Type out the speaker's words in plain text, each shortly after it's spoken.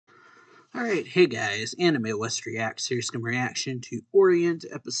Alright, hey guys, AnimeWestReacts. Here's some reaction to Orient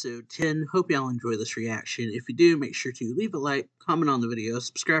episode 10. Hope y'all enjoy this reaction. If you do, make sure to leave a like, comment on the video,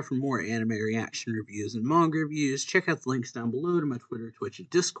 subscribe for more anime reaction reviews and manga reviews. Check out the links down below to my Twitter, Twitch, and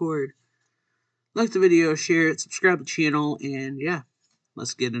Discord. Like the video, share it, subscribe to the channel, and yeah,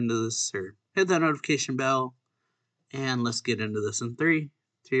 let's get into this, or hit that notification bell, and let's get into this in 3,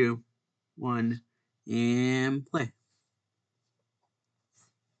 2, 1, and play.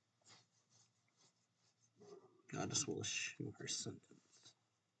 Goddess will issue her sentence.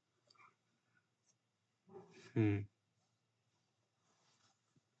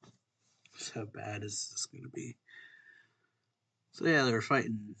 So how bad is this gonna be? So yeah, they were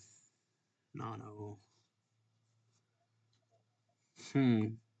fighting Nano. Hmm.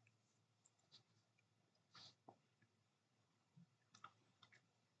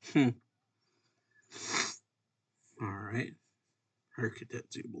 Alright. Her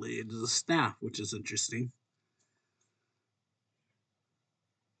Kadetsu blade is a staff, which is interesting.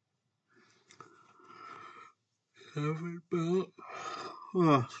 Seven belt.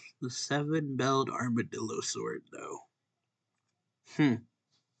 Oh, the 7-belled armadillo sword, though.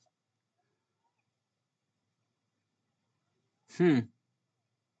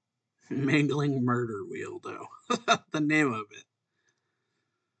 Mangling murder wheel, though. The name of it.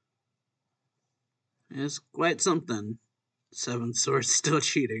 It's quite something. 7 swords still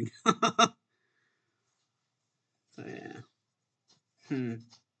cheating. So yeah.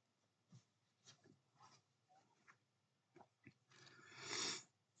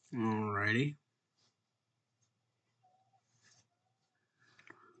 Alrighty.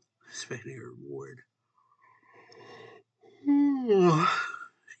 Expecting a reward.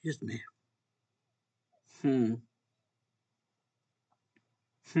 Excuse me.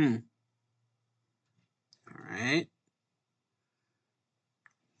 Alright.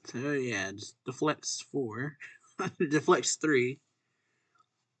 So yeah, just deflects 4. Deflects 3.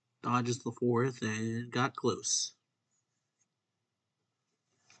 Dodges the 4th and got close.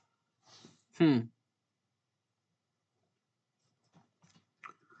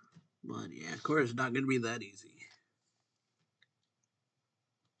 But yeah, of course, not gonna be that easy.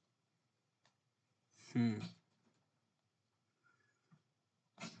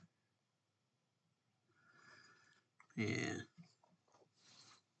 Yeah.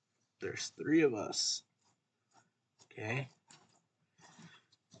 There's 3 of us. Okay.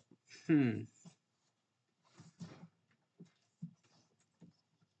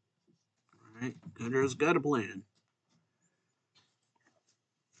 Alright, Gooder's got a plan.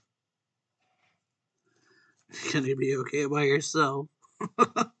 Gonna be okay by yourself.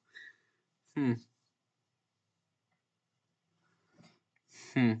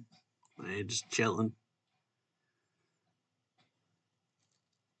 I just chilling.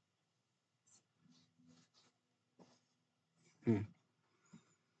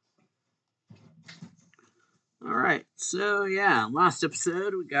 Alright, so yeah, last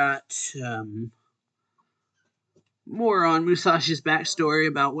episode we got more on Musashi's backstory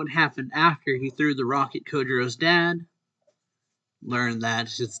about what happened after he threw the rock at Kojiro's dad. Learned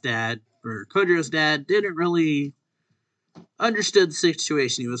that his dad, or Kojiro's dad, didn't really understood the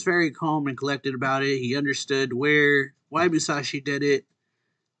situation. He was very calm and collected about it. He understood why Musashi did it,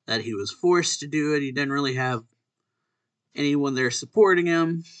 that he was forced to do it. He didn't really have anyone there supporting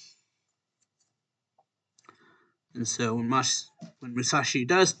him. And so when Musashi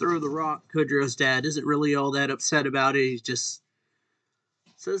does throw the rock, Kojiro's dad isn't really all that upset about it. He just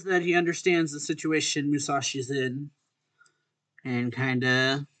says that he understands the situation Musashi's in and kind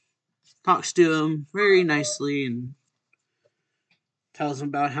of talks to him very nicely and tells him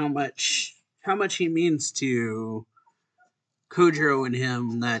about how much he means to Kojiro and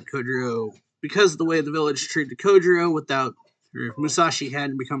him, that Kojiro, because of the way the village treated Kojiro, or if Musashi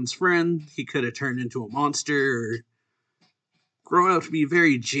hadn't become his friend, he could have turned into a monster or grown up to be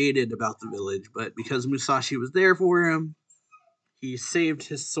very jaded about the village. But because Musashi was there for him, he saved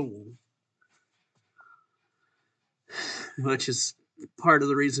his soul, which is part of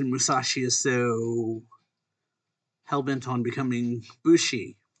the reason Musashi is so hell-bent on becoming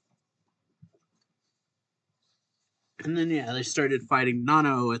Bushi. And then, yeah, they started fighting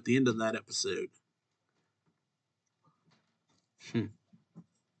Nano at the end of that episode.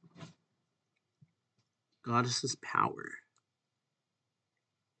 Goddess's power.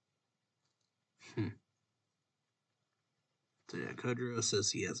 So yeah, Kojiro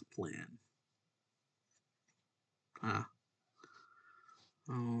says he has a plan.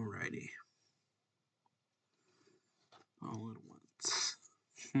 Alrighty. All at once.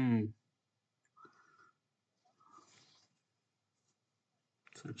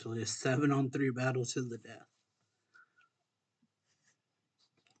 Essentially a 7-on-3 battle to the death.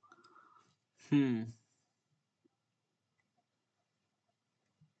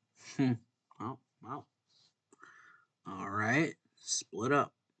 Oh, well. Alright. Split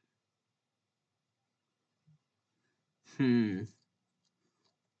up. Yeah,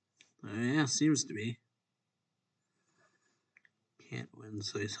 seems to be. Can't win,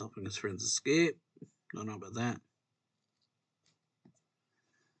 so he's helping his friends escape. Don't know about that.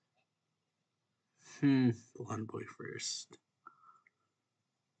 Blonde boy first.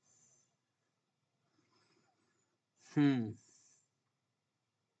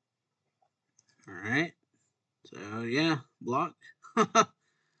 Alright. So, yeah, block.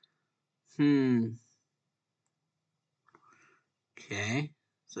 Okay.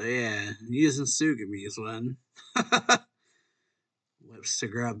 So, yeah, using Sugami's one. Whips to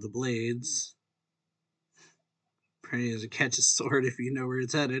grab the blades. Pretty as to catch a sword if you know where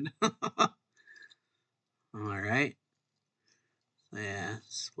it's headed. Alright. So, yeah,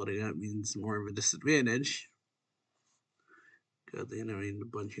 splitting up means more of a disadvantage. Got the enemy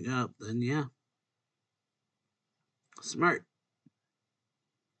bunching up, then yeah. Smart.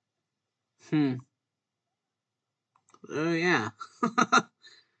 Oh, yeah.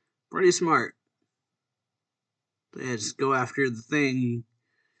 Pretty smart. So, yeah, just go after the thing,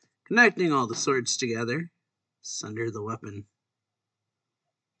 connecting all the swords together. Sunder the weapon.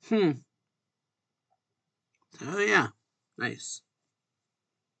 Oh, yeah. Nice.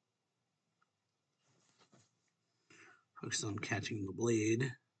 Focus on catching the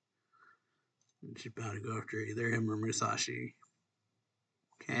blade. And she's about to go after either him or Musashi.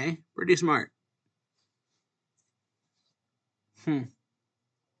 Okay, pretty smart.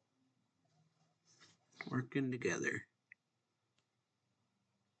 Working together.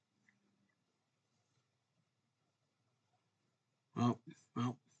 Well.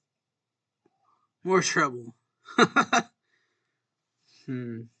 More trouble.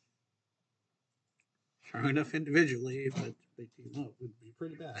 Strong enough individually, but they team up would be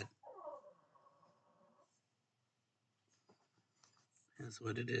pretty bad. That's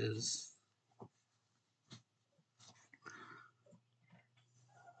what it is.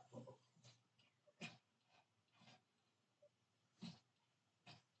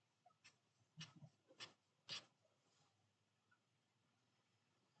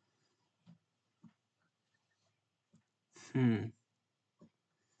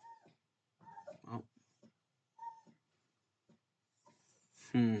 Well.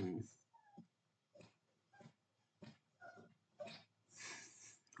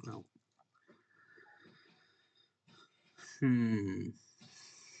 Well.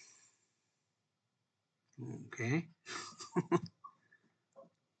 Okay. Why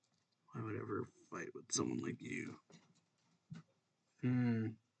would I ever fight with someone like you?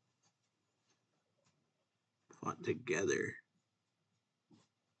 Fought together.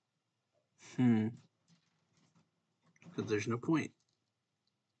 Because there's no point.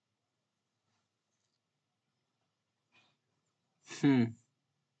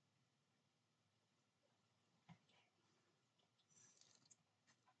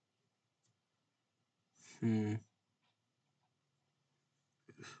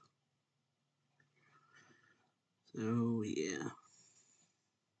 So, yeah.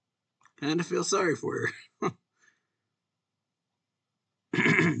 Kind of feel sorry for her.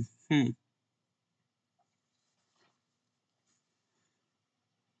 I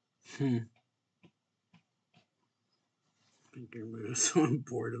think I'm so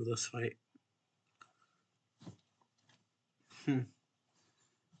bored of this fight.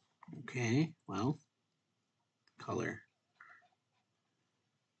 Okay, well. Color.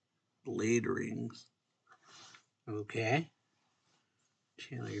 Blade rings. Okay.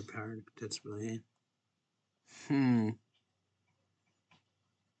 Channel your power to touch blade.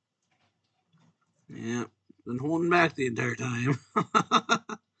 Yeah. Been holding back the entire time.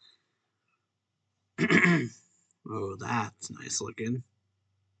 Oh, that's nice looking.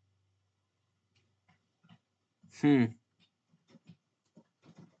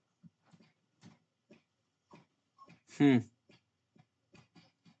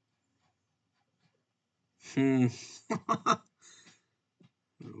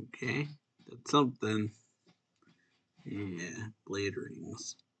 Okay. That's something. Yeah. Blade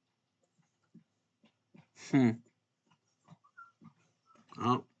rings.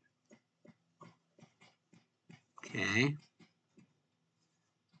 Oh. Okay.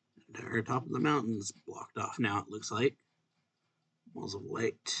 Entire top of the mountain is blocked off now, it looks like. Walls of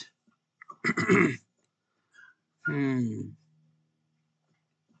light.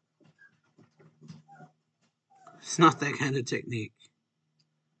 It's not that kind of technique.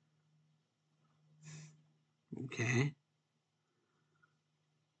 Okay.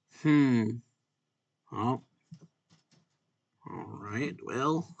 Oh. Alright,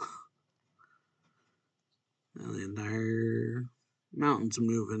 well. Now the entire mountain's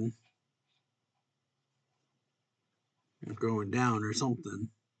moving. Or going down or something.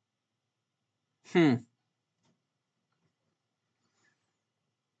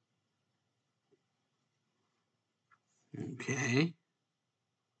 Okay.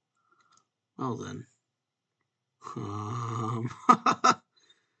 Well then.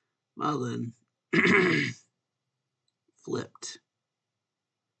 Well then. Flipped.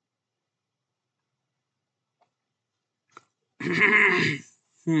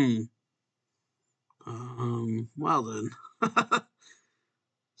 Well then.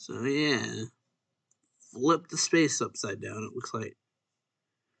 So yeah. Flip the space upside down, it looks like.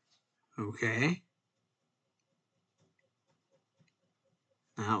 Okay.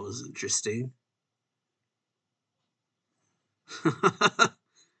 That was interesting.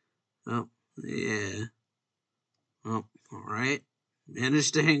 Oh, yeah. Oh, alright.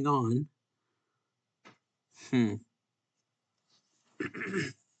 Managed to hang on.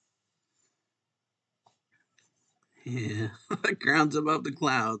 Yeah. Ground's above the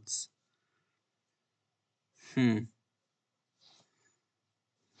clouds. The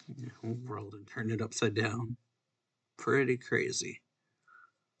whole world and turn it upside down. Pretty crazy.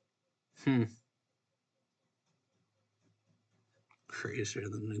 Crazier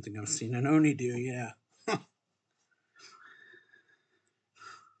than anything I've seen an Oni do, yeah.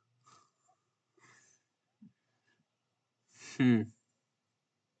 Alright.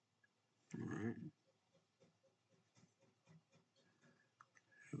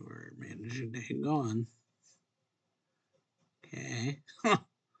 We're managing to hang on. Okay. So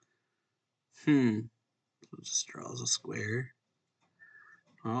it just draws a square.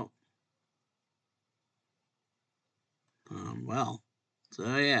 Oh. Well.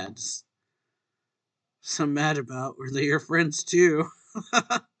 So yeah, just some mad about were they your friends too?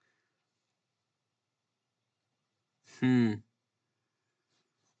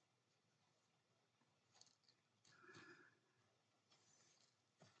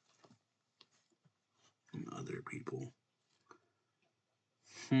 Other people.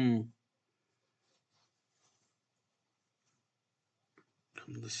 I'm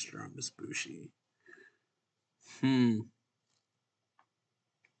the strongest Bushi.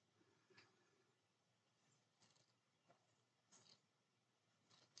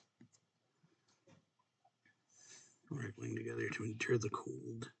 Wrangling together to endure the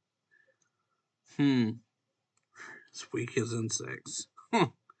cold. As weak as insects.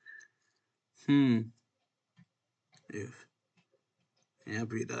 If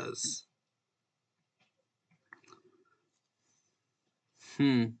Abby does.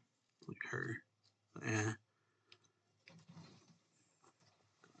 Like her. Yeah.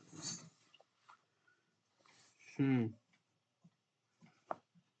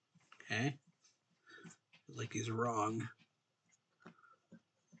 Okay. Like he's wrong.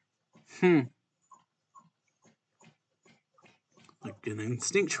 Like an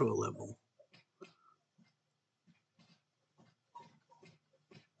instinctual level.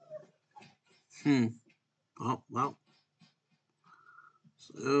 Oh, well.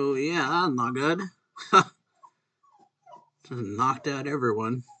 So, yeah, that's not good. Knocked out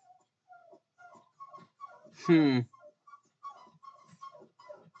everyone. Nope.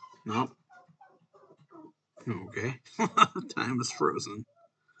 Okay. Time is frozen.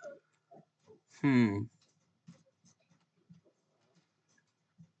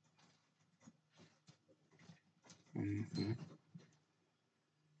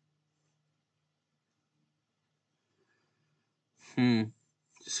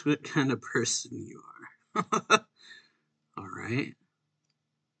 Just what kind of person you are. Alright.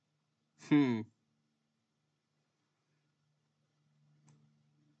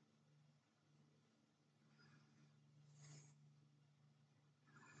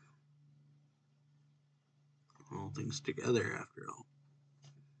 All things together after all.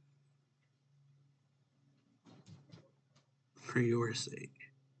 For your sake.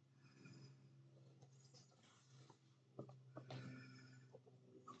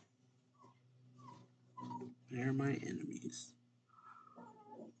 They're my enemies.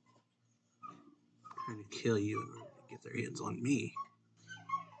 Trying to kill you in order to get their hands on me.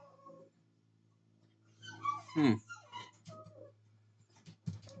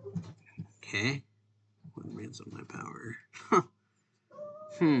 Okay. What demands of my power?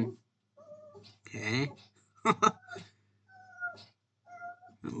 Okay.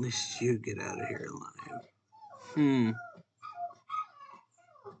 At least you get out of here alive.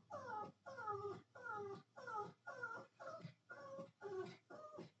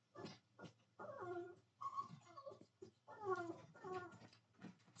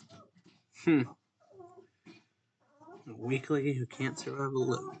 A weakling who can't survive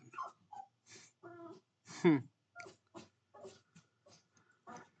alone.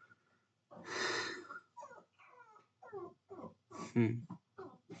 Hmm. 2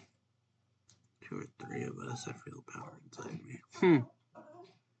 or 3 of us, I feel power inside me.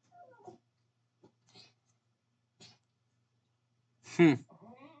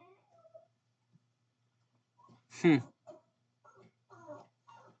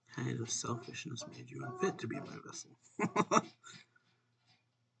 Kind of selfishness made you unfit to be my vessel.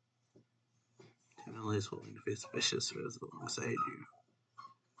 I'm always willing to face vicious foes alongside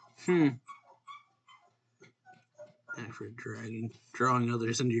you. And for drawing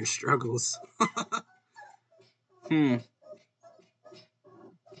others into your struggles. Pulling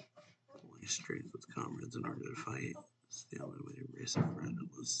strength with comrades in order to fight. It's the only way to race a friend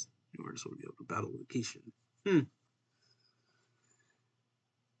unless yours will be able to battle with Kishin.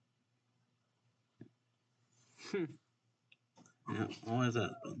 Yeah, always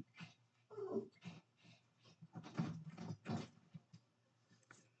has been.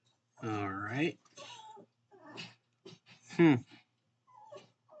 Alright.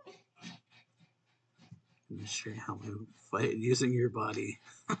 Demonstrate how I fight using your body.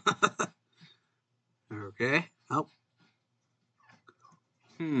 Okay. Oh.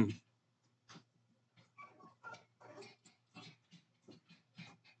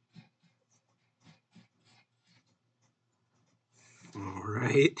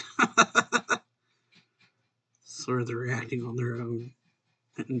 Alright. Swords are reacting on their own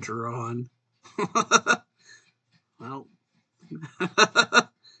and drawn. Well.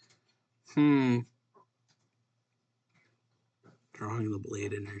 Drawing the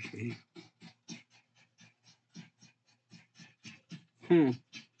blade energy. So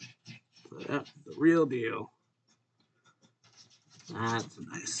yeah, the real deal. That's a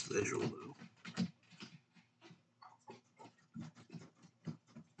nice visual, though.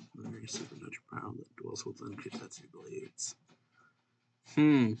 Very supernatural power that dwells within Kutetsu blades.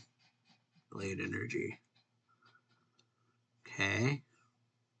 Blade energy. Okay.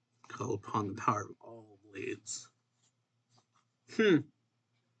 Call upon the power of all blades.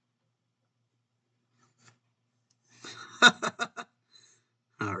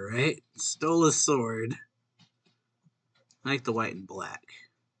 Alright. Stole a sword. I like the white and black.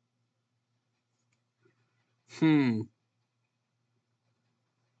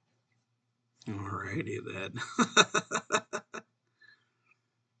 Alrighty then.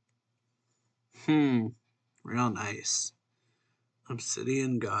 Real nice.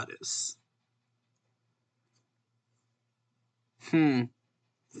 Obsidian goddess. Filled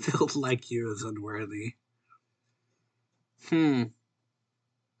like you is unworthy.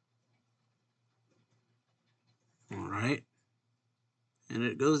 Alright. And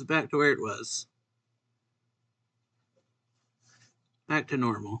it goes back to where it was. Back to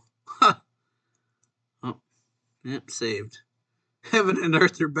normal. Oh, yep, saved. Heaven and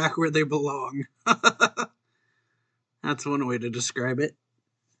earth are back where they belong. That's one way to describe it.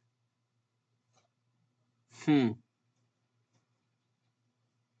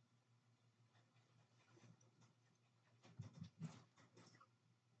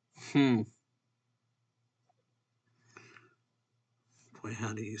 Boy,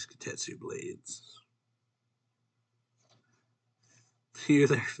 how to use Kutetsu blades. You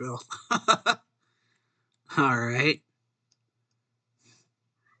there, Phil. Alright.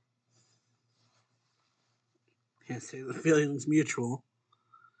 Can't say the feeling's mutual.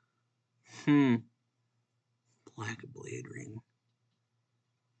 Black blade ring.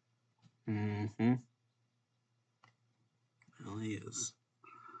 Well, he is.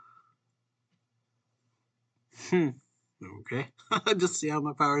 Okay. Just see how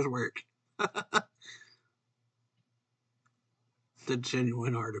my powers work. The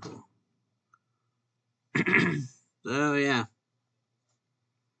genuine article. So, yeah.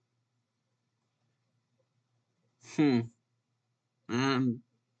 I'm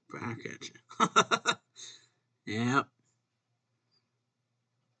back at you. Yep.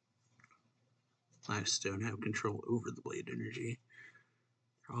 Blackstone have control over the blade energy.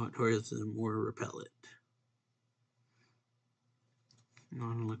 Draw it towards them or repel it.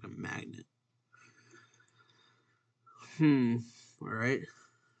 Not like a magnet. Alright.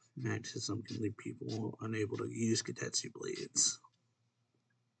 Magnetism can leave people unable to use Kutetsu blades.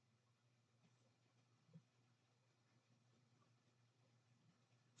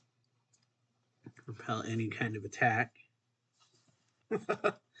 Repel any kind of attack.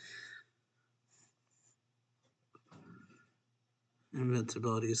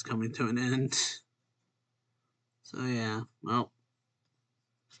 Invincibility is coming to an end. So yeah, well.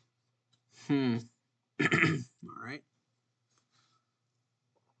 All right.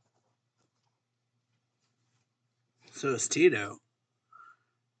 So is Tito.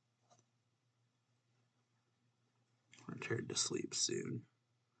 Return to sleep soon.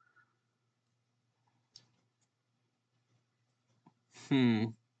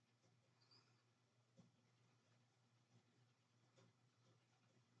 Need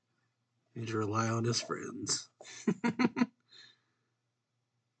to rely on his friends.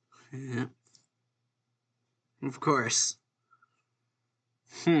 Yeah. Of course.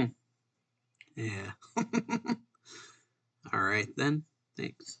 Yeah. All right then.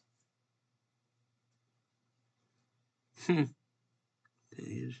 Thanks. Counting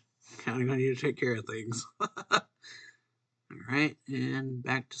on you to take care of things. All right, and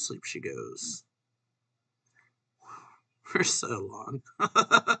back to sleep she goes. For so long.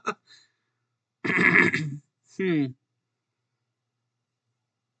 Hmm.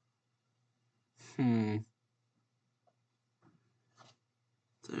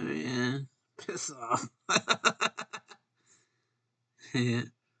 So yeah, piss off. Yeah.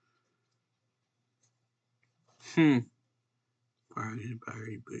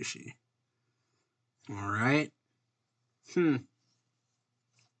 Party bushy. All right.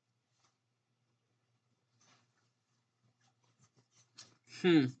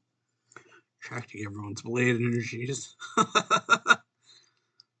 Tracking everyone's blade energies.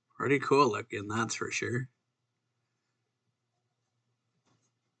 Pretty cool looking, that's for sure.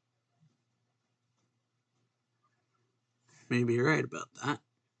 Maybe you're right about that.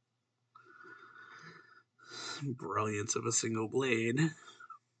 Brilliance of a single blade.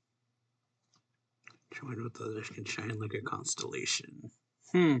 Joined with others can shine like a constellation.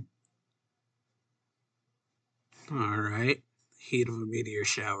 Alright. Heat of a meteor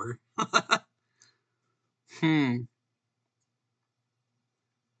shower.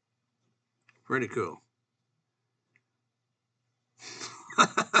 Pretty cool.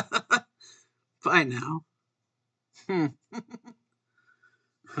 Bye now.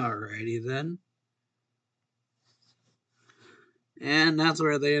 Alrighty then. And that's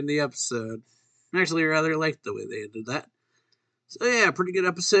where they end the episode. Actually, rather like the way they ended that. So yeah, pretty good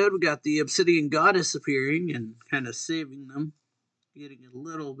episode. We got the Obsidian Goddess appearing and kind of saving them. Getting a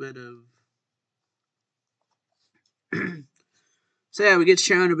little bit of... So yeah, we get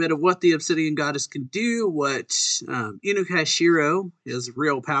shown a bit of what the Obsidian Goddess can do, what Inukai Shiro, his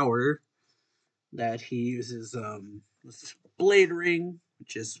real power, that he uses this blade ring,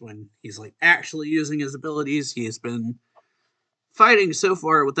 which is when he's like actually using his abilities. He has been fighting so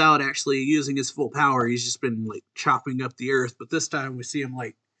far without actually using his full power. He's just been like chopping up the earth, but this time we see him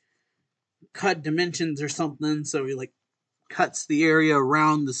like cut dimensions or something, so he like cuts the area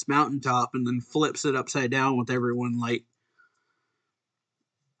around this mountaintop and then flips it upside down with everyone like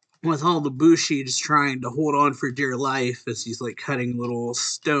with all the Bushi just trying to hold on for dear life as he's like cutting little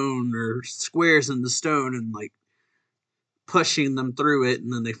stone or squares in the stone and like pushing them through it,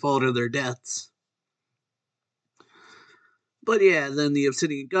 and then they fall to their deaths. But yeah, then the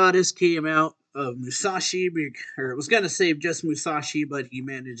Obsidian Goddess came out of Musashi, or it was going to save just Musashi, but he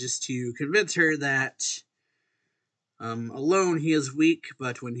manages to convince her that alone he is weak,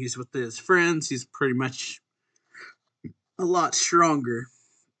 but when he's with his friends, he's pretty much a lot stronger.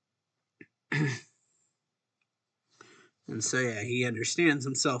 And so yeah, he understands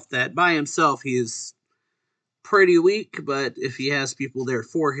himself that by himself he is pretty weak, but if he has people there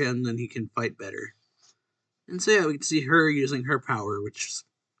for him, then he can fight better. And so yeah, we can see her using her power, which is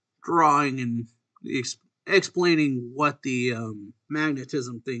drawing and explaining what the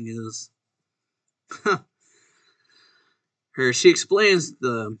magnetism thing is. She explains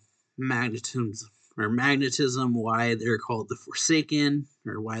the magnetism, why they're called the Forsaken,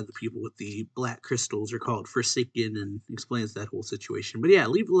 or why the people with the black crystals are called Forsaken, and explains that whole situation. But yeah,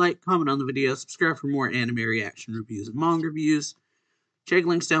 leave a like, comment on the video, subscribe for more anime reaction reviews and manga reviews. Check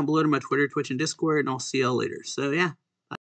links down below to my Twitter, Twitch, and Discord, and I'll see y'all later. So yeah,